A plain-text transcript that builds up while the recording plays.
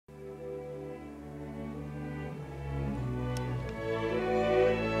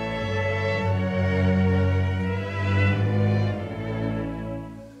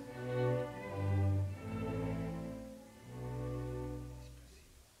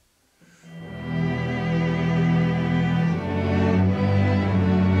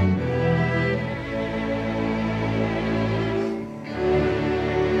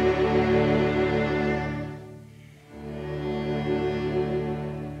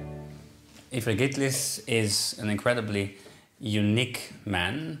Gitlis is an incredibly unique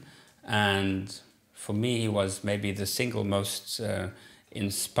man, and for me he was maybe the single most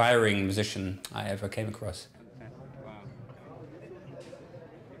inspiring musician I ever came across.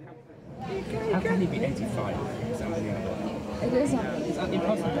 How can he be 85? It's unbelievable. It is unbelievable. It's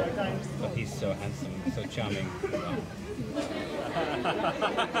impossible. But he's so handsome, so charming.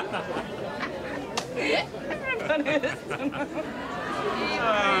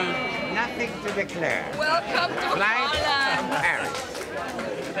 Nothing to declare. Welcome to Flight Holland. from Paris.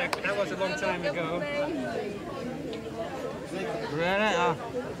 That was a long time ago. Really?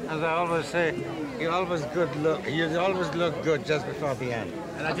 As I always say, you always always look good just before the end.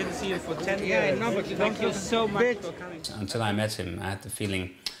 And I didn't see you for 10 years. Yeah, no, but you thank don't you so much bit. for coming. Until I met him, I had the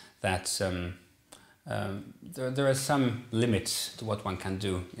feeling that there are some limits to what one can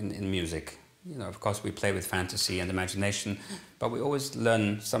do in music. You know, of course, we play with fantasy and imagination, but we always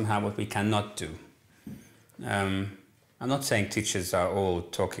learn somehow what we cannot do. I'm not saying teachers are all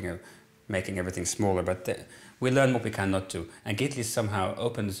talking of making everything smaller, but we learn what we cannot do. And Gitlis somehow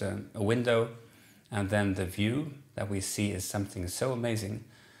opens a window, and then the view that we see is something so amazing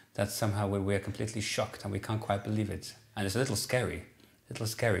that somehow we're completely shocked and we can't quite believe it. And it's a little scary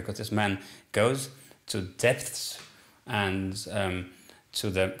because this man goes to depths and to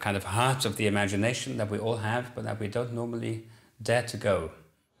the kind of heart of the imagination that we all have, but that we don't normally dare to go.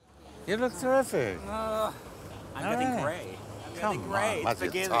 You look terrific. I'm getting grey. Come on, what are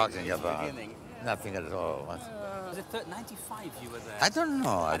you talking about? Nothing at all. Was it 95 you were there? I don't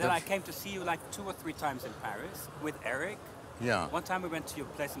know. And then I came to see you like 2 or 3 times in Paris with Eric. Yeah. One time we went to your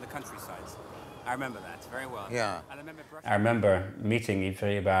place in the countryside. I remember that very well. Yeah. And I remember meeting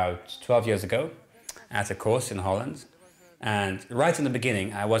Ivris about 12 years ago at a course in Holland. And right in the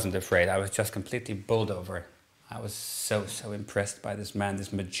beginning, I wasn't afraid. I was just completely bowled over. I was so impressed by this man,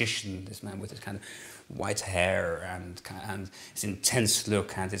 this magician, this man with his kind of white hair and his intense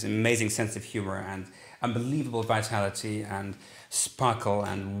look and his amazing sense of humor and unbelievable vitality and sparkle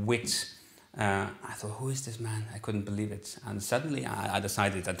and wit. I thought, who is this man? I couldn't believe it. And suddenly I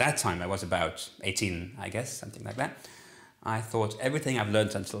decided, at that time I was about 18, I guess, something like that. I thought everything I've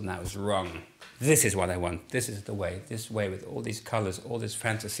learned until now is wrong. This is what I want. This is the way. This way with all these colors, all this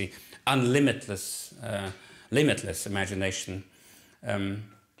fantasy, limitless imagination. And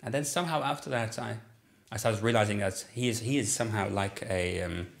then somehow after that, I started realizing that he is somehow like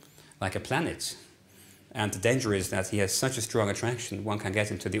a planet. And the danger is that he has such a strong attraction, one can get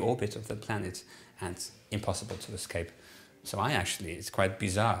into the orbit of the planet and it's impossible to escape. So it's quite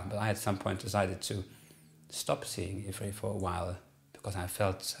bizarre, but I at some point decided to stop seeing Ivris for a while because I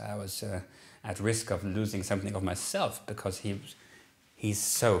felt I was at risk of losing something of myself because he's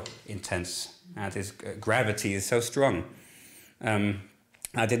so intense and his gravity is so strong.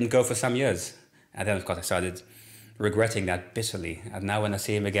 I didn't go for some years. And then, of course, I started regretting that bitterly. And now when I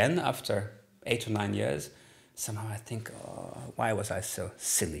see him again after 8 or 9 years, somehow I think, oh, why was I so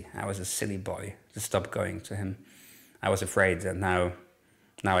silly? I was a silly boy to stop going to him. I was afraid, and now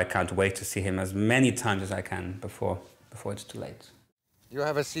I can't wait to see him as many times as I can before it's too late. You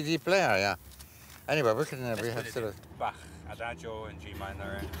have a CD player, yeah. Anyway, we have sort of Bach, Adagio in G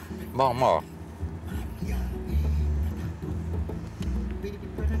minor. More.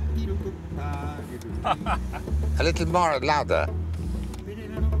 A little more louder.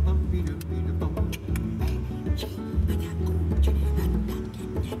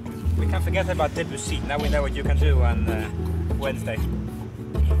 We can't forget about Debussy. Now we know what you can do on Wednesday.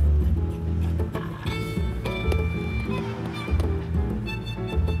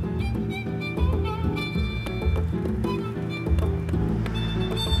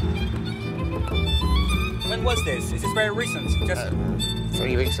 When was this? Is this very recent? Just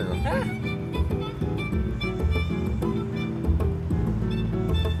 3 weeks ago.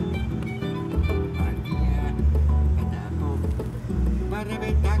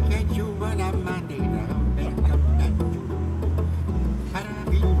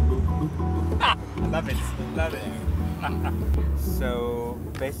 Love it. So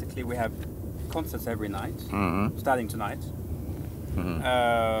basically we have concerts every night, starting tonight.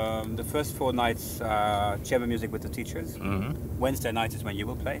 The first 4 nights are chamber music with the teachers. Wednesday night is when you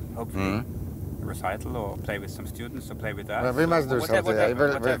will play, hopefully. A recital or play with some students or play with us. Well, we must do something.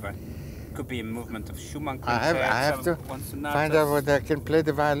 Whatever. Could be a movement of Schumann. I have to find out whether I can play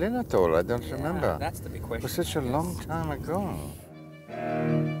the violin at all. I don't remember. That's the big question. It was such a long time ago.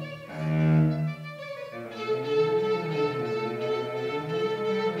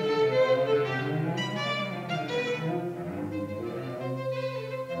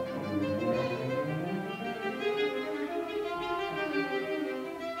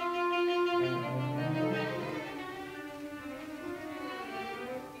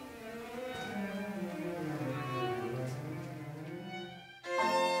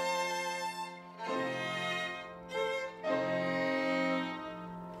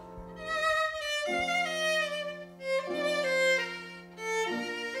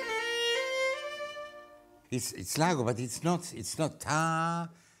 It's largo, but it's not ta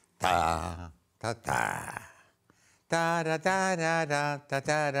ta ta ta. Ta da da da da da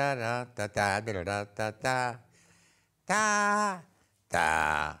da da da da da da da da ta ta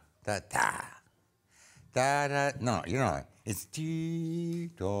ta ta ta da. No, you know it's ti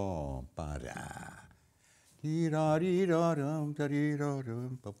do pa da ti da di da dum da di da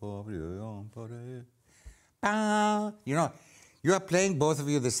dum pa pa dum pa da pa. You know, you are playing both of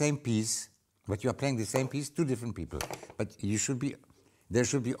you the same piece, but you are playing the same piece, two different people. But there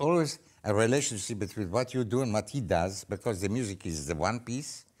should be always a relationship between what you do and what he does, because the music is the one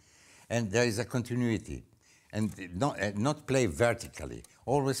piece, and there is a continuity. And not play vertically,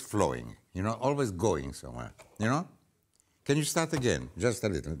 always flowing, you know, always going somewhere, you know? Can you start again? Just a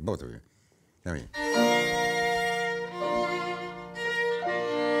little, both of you. Tell me.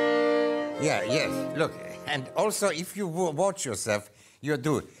 Yeah, yes, look, and also if you watch yourself, you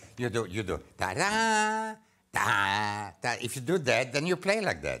do ta-da, ta, ta. If you do that, then you play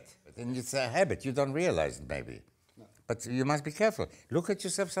like that. And it's a habit, you don't realize it maybe. No. But you must be careful. Look at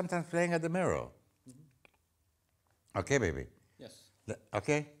yourself sometimes playing at the mirror. Mm-hmm. Okay, baby? Yes.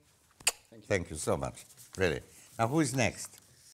 Okay? Thank you. Thank you so much, really. Now who is next?